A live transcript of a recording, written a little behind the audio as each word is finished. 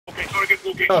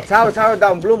No, tower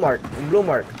down, blue mark. In blue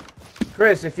mark.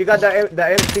 Chris, if you got the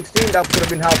M16, that could have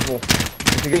been helpful.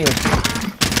 If you get you.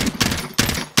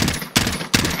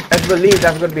 Let's believe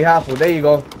that's gonna be helpful. There you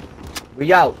go.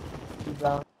 We out.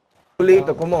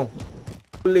 Pulito, come on.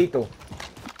 Pulito.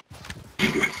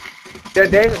 They're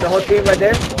there, the whole team right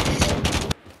there.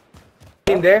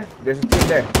 Team there. There's a team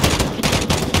there.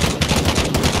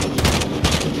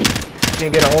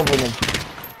 Can't get a hold of them.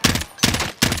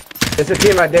 There's a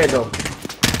team right there though.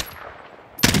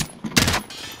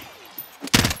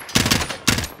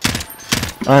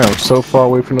 I am so far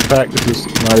away from the pack, this is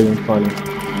not even funny.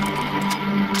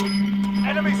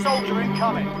 Enemy soldier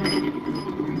incoming.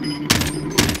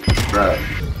 Right.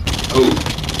 Oh.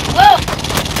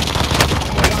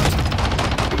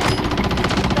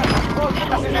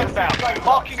 Gas is inbound.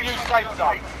 Marking new safe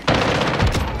zone.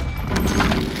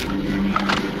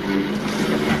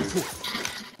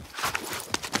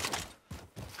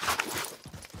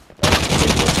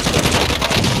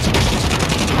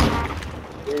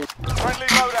 Friendly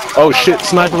loadout. Oh shit,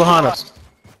 sniper behind us.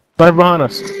 Sniper behind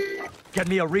us. Get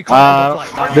me a recon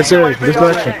flight. This area, this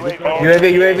direction.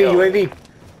 UAV.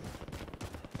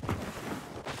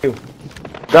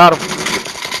 Got him.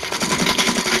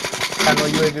 I know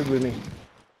UAV with me.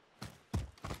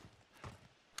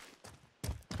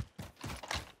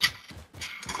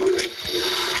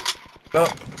 No.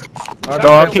 No,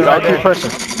 I'll keep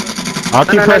pressing. I'll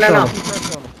keep pressing on him.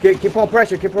 Keep on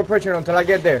pressure until I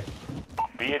get there.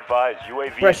 Be advised,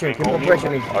 UAV Pressure, keep on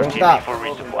pressuring. Don't stop. for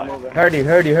resupply.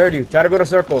 Heard you. Try to go to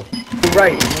circle. Move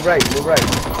right.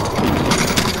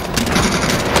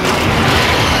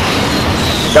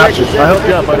 Got you. I'll help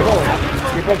you out, buddy.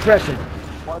 Keep on pressing.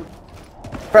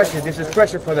 Pressure, this is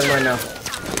pressure for them right now.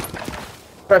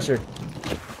 Pressure.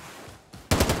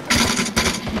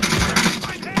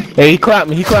 Hey, he clapped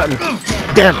me.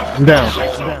 Damn it, I'm down.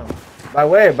 By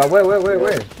where?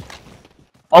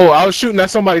 Oh, I was shooting at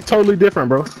somebody totally different,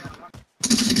 bro.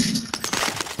 It's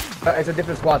a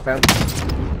different squad, fam.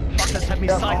 Fuckers have me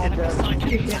sighted.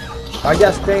 I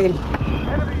just staying.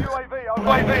 Enemy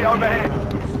UAV overhead.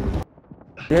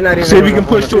 You're not even. See if you can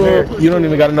push to him. You don't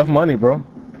even got enough money, bro.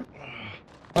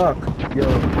 Fuck. Yo.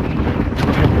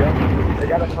 They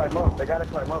gotta climb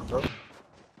up, bro.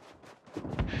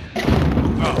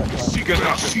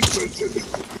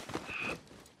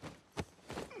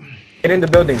 Get in the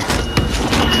building.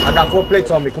 I got 4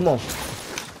 plates on me. Come on.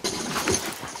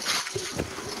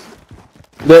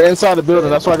 They're inside the building.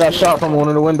 That's why I got shot from one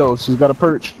of the windows. He's got a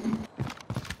perch.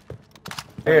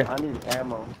 Here. I need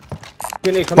ammo.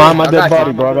 Kenny, come Find here. my dead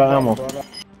body, bro. I got ammo.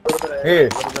 Here.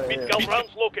 Mid-gun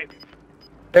rounds located.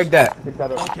 Take that.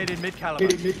 Located mid-caliber.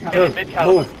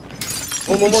 Move.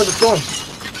 Move the storm.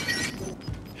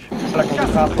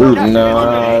 Good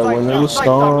night, when it was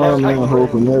storming,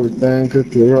 hoping everything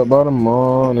could clear up by the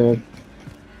morning.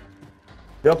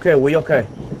 You okay? We okay? I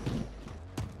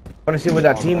wanna see where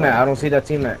that team at. I don't see that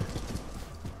team at.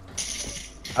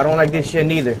 I don't like this shit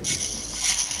neither.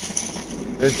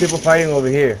 There's people fighting over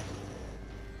here.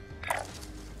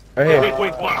 Right here.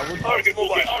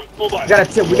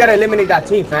 We gotta eliminate that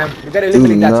team, fam. We gotta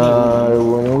eliminate that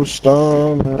team. When it was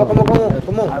storming,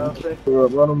 Come on. clear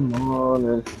up by the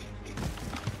morning.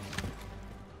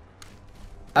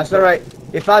 That's alright.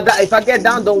 If I get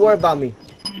down, don't worry about me.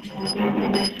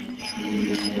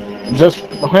 Just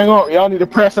hang on. Y'all need to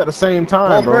press at the same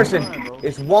time, One bro. person.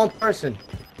 It's one person.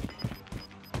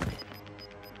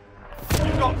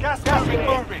 You've got gas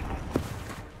moving.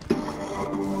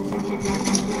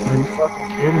 Are you fucking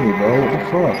kidding me, bro? What the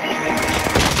fuck?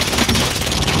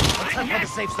 Time for the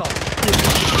safe zone.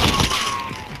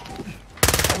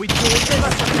 Are we doing this?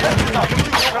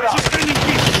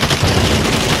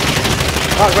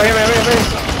 Oh, right here.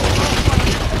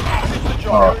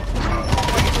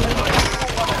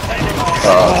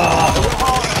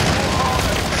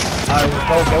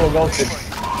 They were ghosted.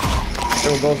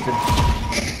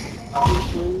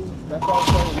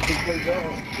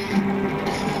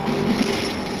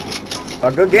 A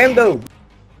good game, though.